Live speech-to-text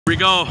we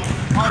go.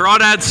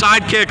 Crawdads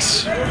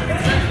Sidekicks.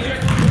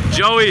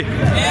 Joey.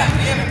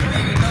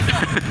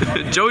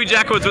 Joey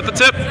Jackowitz with the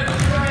tip.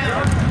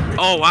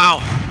 Oh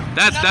wow,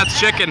 that's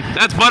chicken.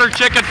 That's butter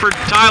chicken for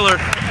Tyler.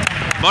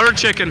 Butter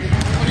chicken.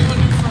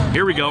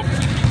 Here we go.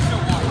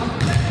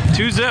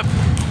 2-zip.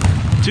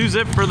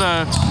 2-zip for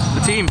the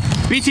team.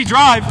 BT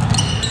drive.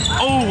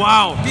 Oh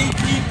wow.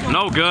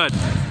 No good.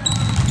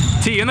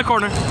 T in the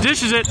corner.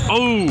 Dishes it.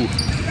 Oh.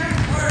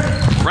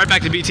 Right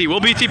back to BT. Will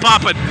BT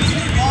pop it?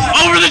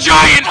 Over the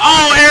giant.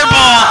 Oh, air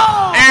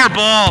ball. Air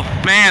ball.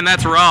 Man,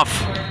 that's rough.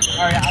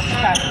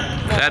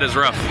 That is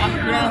rough.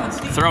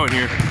 Throw it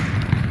here.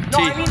 No,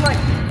 I mean like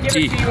give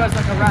it to you as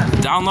like a rest.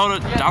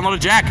 Download a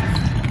jack.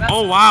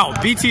 Oh wow,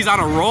 BT's on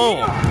a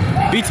roll.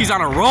 BT's on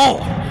a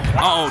roll.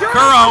 Uh-oh,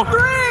 Kuro.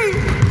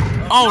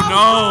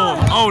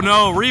 Oh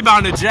no,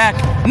 rebounded jack.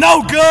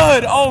 No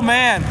good, oh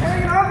man.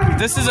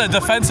 This is a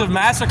defensive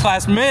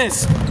masterclass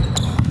miss.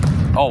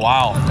 Oh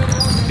wow,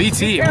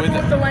 BT with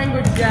it. The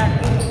language,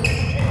 Jack.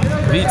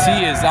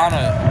 BT is on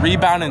a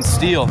rebound and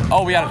steal.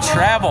 Oh, we got a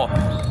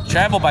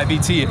travel by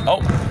BT. Oh,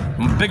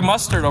 big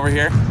mustard over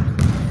here.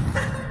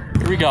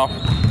 Here we go.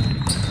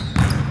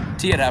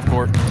 T at half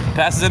court.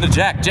 Passes into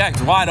Jack.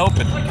 Jack's wide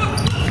open.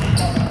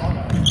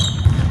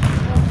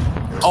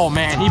 Oh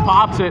man, he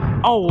pops it.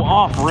 Oh,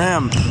 off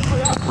rim.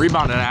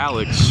 Rebounded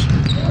Alex.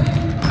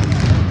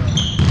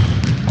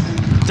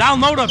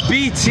 Download a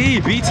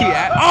BT.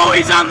 Oh,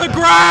 he's on the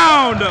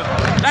ground.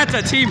 That's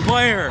a team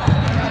player.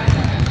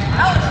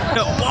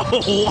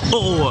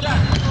 Whoa.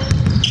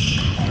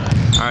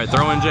 All right,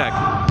 throw in Jack.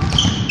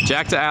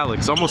 Jack to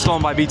Alex. Almost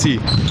stolen by BT.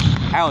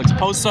 Alex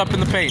posts up in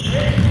the paint.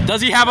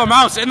 Does he have a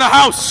mouse in the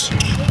house?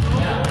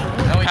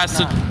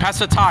 Pass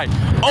to Ty.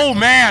 Oh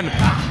man,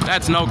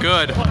 that's no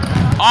good.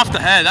 Off the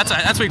head. That's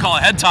what we call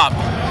a head top.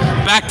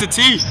 Back to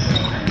T.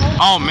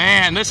 Oh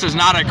man, this is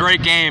not a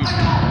great game.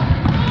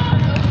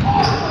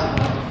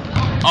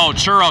 Oh,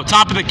 Churro,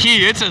 top of the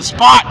key. It's a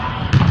spot.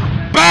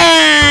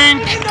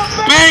 Bank!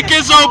 Bank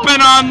is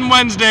open on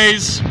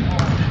Wednesdays.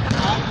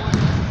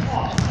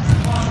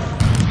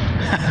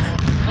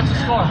 What's the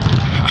score?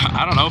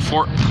 I don't know.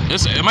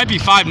 It might be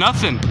 5-0.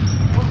 What's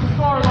the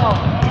score though?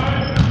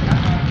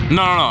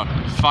 No.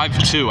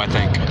 5-2, I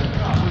think.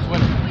 Who's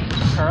winning?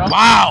 Churro?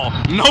 Wow,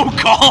 no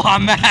call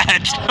on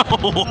that.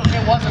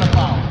 It wasn't a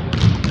foul.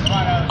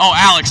 Oh,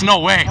 Alex, no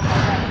way.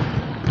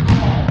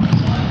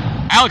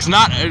 Alex,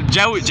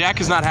 Jack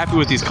is not happy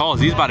with these calls.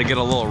 He's about to get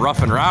a little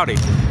rough and rowdy.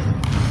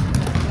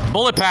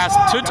 Bullet pass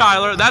to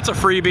Tyler. That's a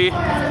freebie.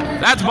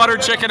 That's butter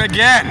chicken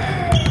again.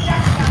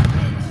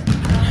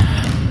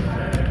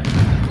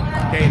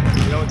 Hey, you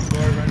know what the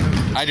score is right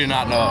now? I do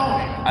not know.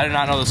 I do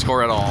not know the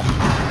score at all.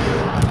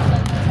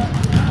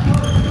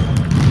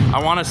 I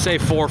want to say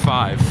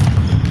 4-5.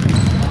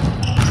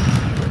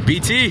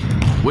 BT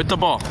with the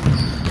ball.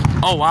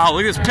 Oh wow,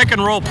 look at this pick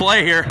and roll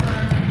play here.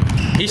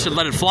 He should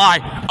let it fly.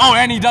 Oh,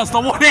 and he does the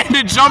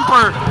one-handed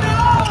jumper.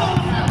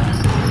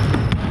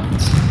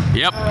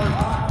 Yep.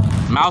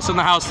 Mouse in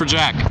the house for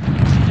Jack.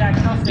 Jack,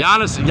 no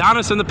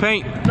Giannis in the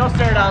paint. No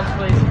stare downs,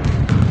 please.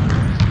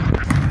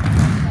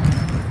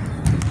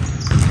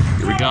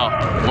 Here we go.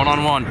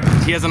 One-on-one.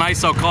 He has an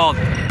ISO called.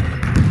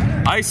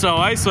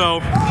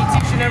 ISO.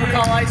 BT should never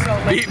call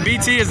ISO.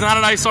 BT is not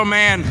an ISO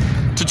man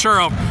to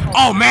Churro.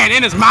 Oh man,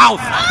 in his mouth.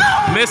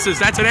 Misses.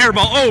 That's an air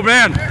ball. Oh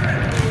man.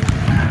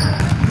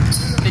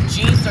 The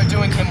jeans are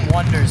doing him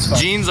wonders,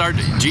 folks. Jeans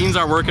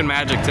are working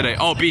magic today.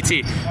 Oh,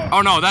 BT.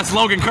 Oh no, that's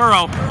Logan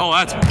Kuro. Oh,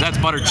 that's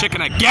butter chicken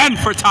again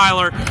for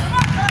Tyler.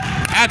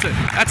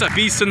 That's a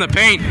beast in the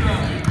paint.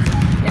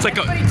 It's like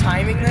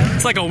timing this?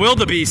 It's like a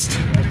wildebeest.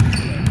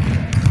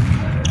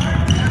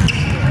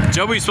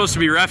 Joey's supposed to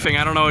be reffing.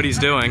 I don't know what he's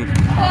doing.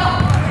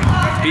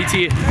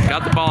 BT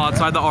got the ball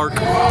outside the arc.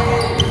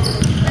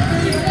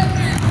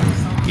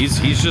 He's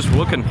just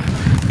looking.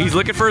 He's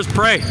looking for his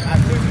prey.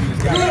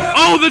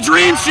 Oh, the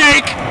dream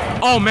shake!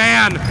 Oh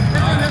man!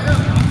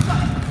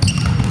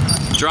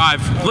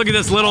 Drive. Look at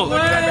this little.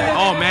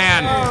 Oh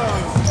man!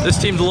 This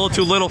team's a little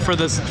too little for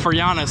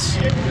Giannis.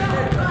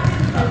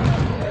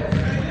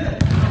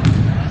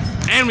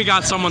 And we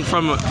got someone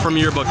from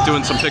Yearbook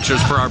doing some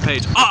pictures for our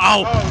page.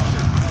 Uh-oh!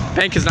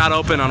 Bank is not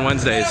open on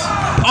Wednesdays.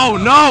 Oh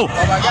no!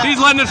 He's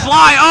letting it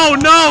fly! Oh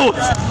no!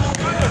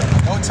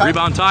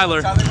 Rebound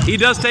Tyler. He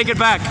does take it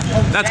back.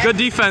 That's good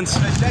defense.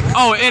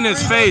 Oh, in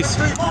his face.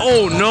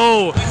 Oh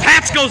no!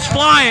 Hats goes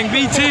flying,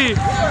 BT!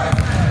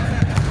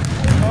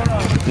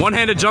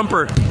 One-handed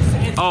jumper.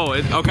 Oh,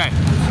 okay.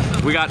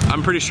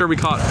 I'm pretty sure we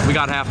got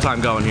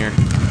halftime going here.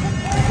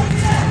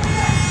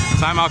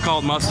 Timeout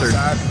called Mustard.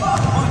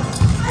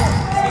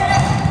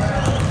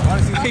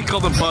 He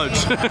called him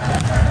Pudge.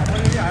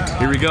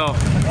 Here we go.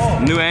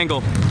 New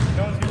angle.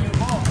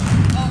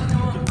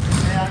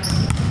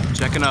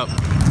 Checking up.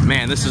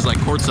 Man, this is like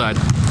courtside.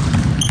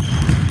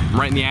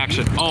 Right in the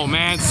action. Oh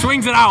man,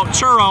 swings it out.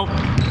 Churro.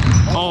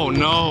 Oh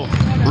no.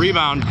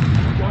 Rebound.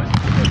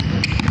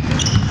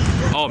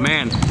 Oh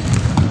man.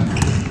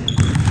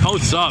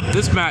 Posts up.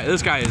 This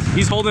guy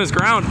he's holding his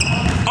ground.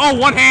 Oh,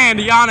 one hand,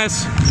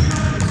 Giannis.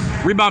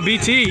 Rebound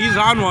BT, he's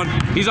on one.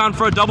 He's on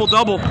for a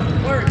double-double.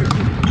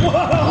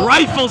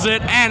 Rifles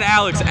it, and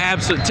Alex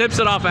tips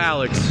it off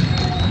Alex.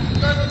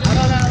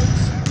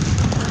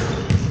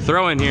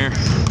 Throw in here.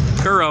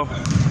 Kuro.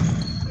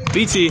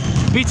 BT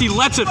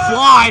lets it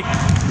fly.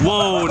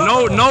 Whoa,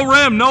 no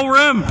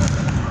rim.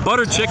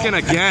 Butter chicken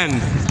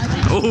again.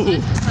 Oh.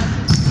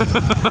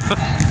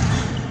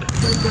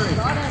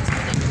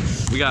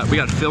 we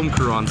got film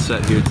crew on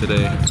set here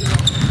today.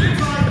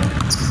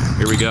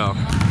 Here we go.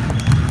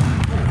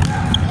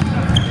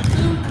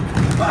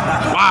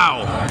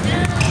 Wow.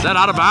 Is that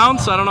out of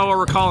bounds? I don't know what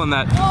we're calling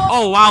that.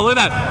 Oh, wow, look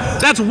at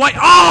that. That's white.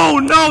 Oh,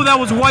 no, that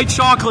was white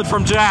chocolate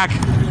from Jack.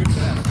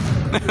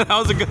 That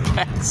was a good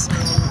pass.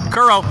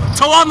 Kuro,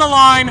 toe on the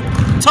line.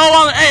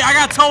 Hey, I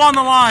got toe on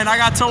the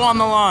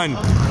line.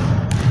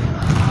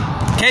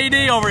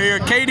 KD over here.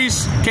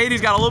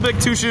 KD's got a little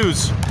bit two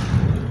shoes.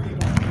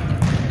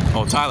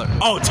 Oh, Tyler.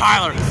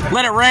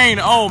 Let it rain.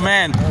 Oh,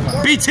 man.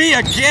 BT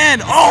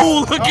again.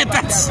 Oh, look at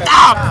that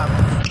stop.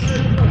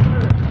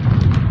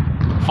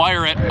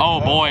 Fire it.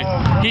 Oh, boy.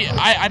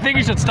 I think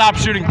he should stop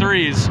shooting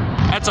threes.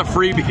 That's a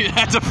freebie.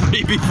 That's a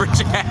freebie for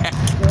Jack.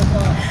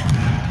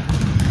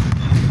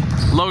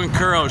 Logan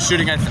Kuro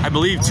shooting, I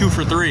believe, 2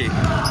 for 3.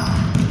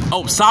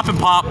 Oh, stop and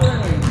pop.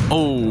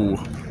 Oh.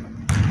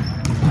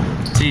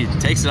 T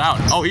takes it out.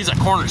 Oh, he's a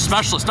corner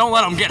specialist. Don't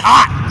let him get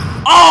hot.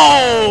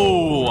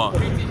 Oh!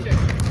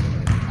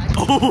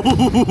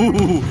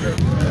 Oh!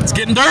 It's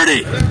getting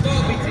dirty.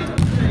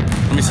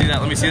 Let me see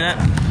that.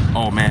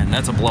 Oh, man,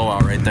 that's a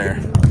blowout right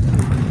there.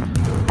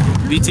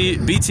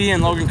 BT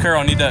and Logan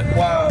Kuro need to.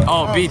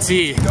 Oh,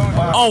 BT.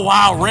 Oh,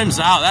 wow, rims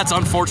out. That's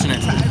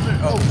unfortunate.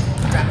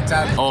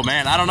 Oh,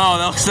 man, I don't know.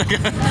 That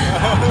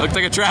looks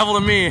like a travel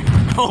to me.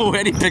 Oh,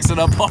 and he picks it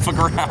up off the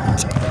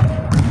ground.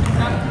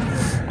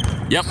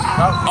 Yep.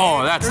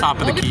 Oh, that's top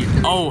of the key.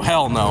 Oh,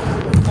 hell no.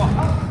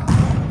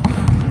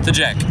 To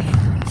Jack.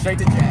 Straight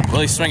to Jack. Will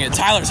he swing it?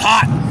 Tyler's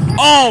hot.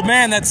 Oh,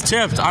 man, that's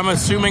tipped. I'm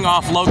assuming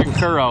off Logan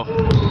Kuro.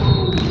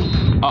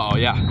 Uh-oh,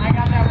 yeah.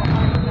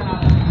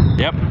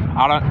 Yep.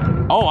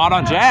 Out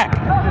on Jack.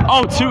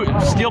 Oh,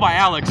 steal by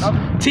Alex.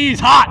 T's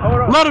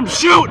hot. Let him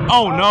shoot.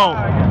 Oh, no.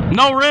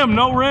 No rim.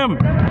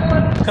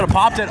 Could have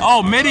popped it.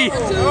 Oh, midi.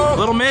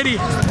 Little midi.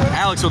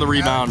 Alex with a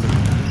rebound.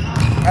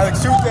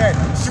 Alex, shoot that.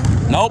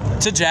 Shoot. Nope.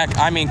 To Jack.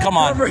 I mean, come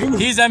on.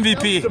 He's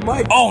MVP.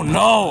 Oh,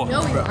 no.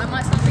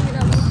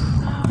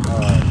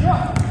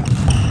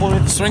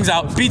 Swings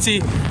out.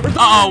 BT.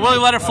 Uh-oh. Will he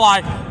let it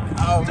fly?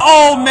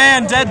 Oh,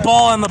 man. Dead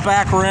ball in the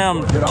back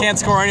rim. Can't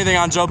score anything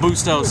on Joe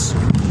Bustos.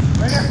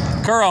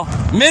 Kuro.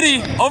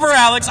 Midi over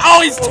Alex.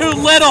 Oh, he's too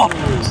little.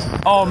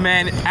 Oh,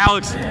 man.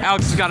 Alex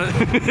has got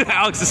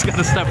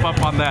to step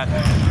up on that.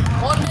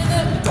 1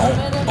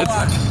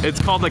 minute. It's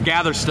called the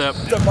gather step.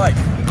 The mic.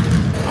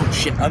 Oh,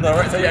 shit. I know,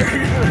 right? So,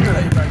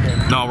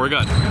 yeah. No, we're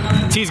good.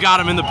 T's got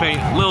him in the paint.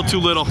 A little too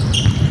little.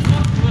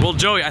 Well,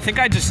 Joey, I think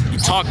I just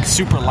talk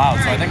super loud,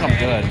 so I think I'm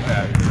good.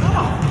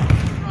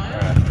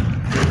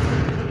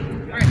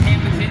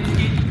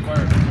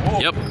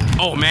 Yep.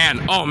 Oh,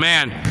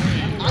 man.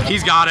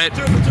 He's got it.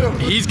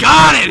 He's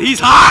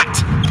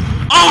hot.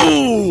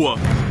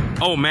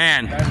 Oh,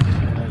 man.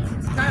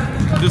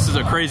 This is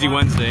a crazy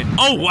Wednesday.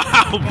 Oh,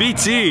 wow,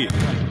 BT.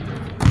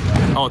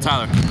 Oh,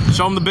 Tyler,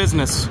 show him the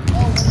business.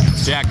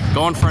 Jack,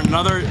 going for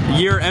another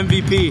year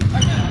MVP.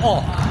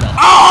 Oh,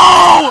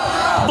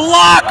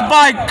 blocked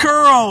by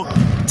Kuro.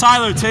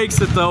 Tyler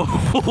takes it, though.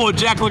 Oh,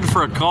 Jack looking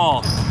for a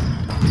call.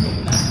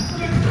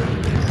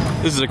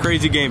 This is a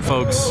crazy game,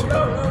 folks.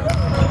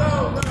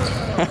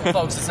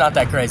 Folks, it's not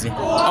that crazy.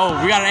 Oh,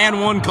 we got an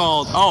and one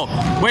called. Oh,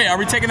 wait, are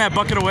we taking that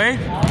bucket away?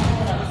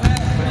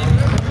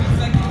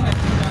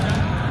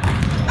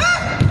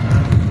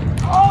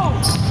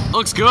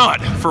 Looks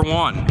good for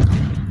one.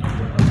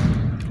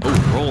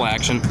 Oh, roll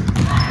action.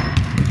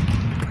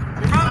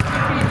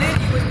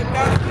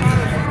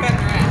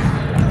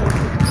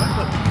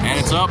 And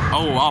it's up.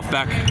 Oh, off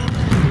back.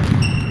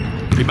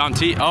 Rebound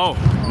T. Oh,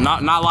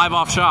 not live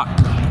off shot.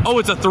 Oh,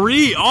 it's a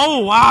 3. Oh,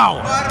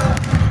 wow.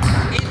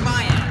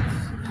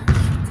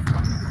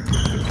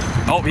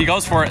 Oh, he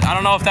goes for it. I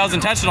don't know if that was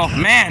intentional.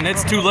 Man,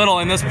 it's too little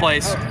in this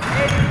place.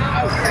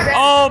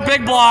 Oh,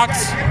 big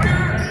blocks.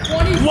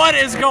 What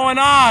is going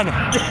on?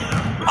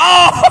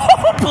 Oh,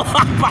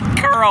 blocked by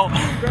Kuro.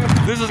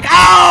 This is,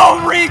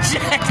 oh,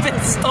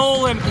 rejected,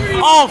 stolen.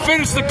 Oh,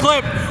 finish the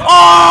clip.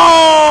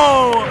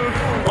 Oh,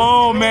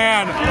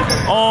 man.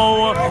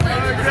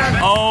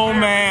 Oh,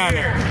 man.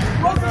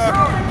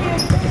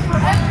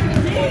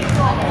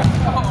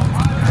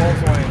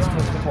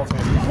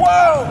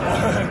 Whoa!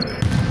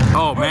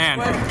 Oh, man.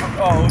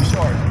 Oh,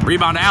 short.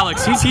 Rebound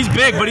Alex. He's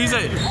big, but he's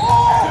a...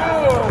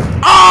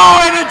 Oh,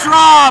 and it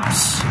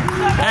drops!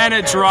 And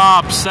it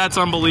drops. That's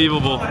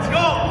unbelievable. Let's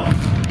go!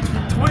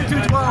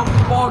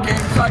 22-12 ball game.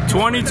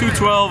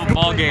 22-12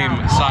 ball game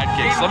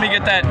sidekicks. Let me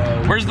get that.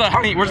 Where's the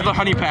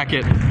honey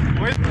packet?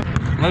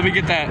 Let me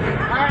get that.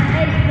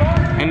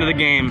 End of the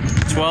game.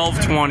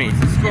 12-20.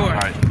 All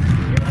right.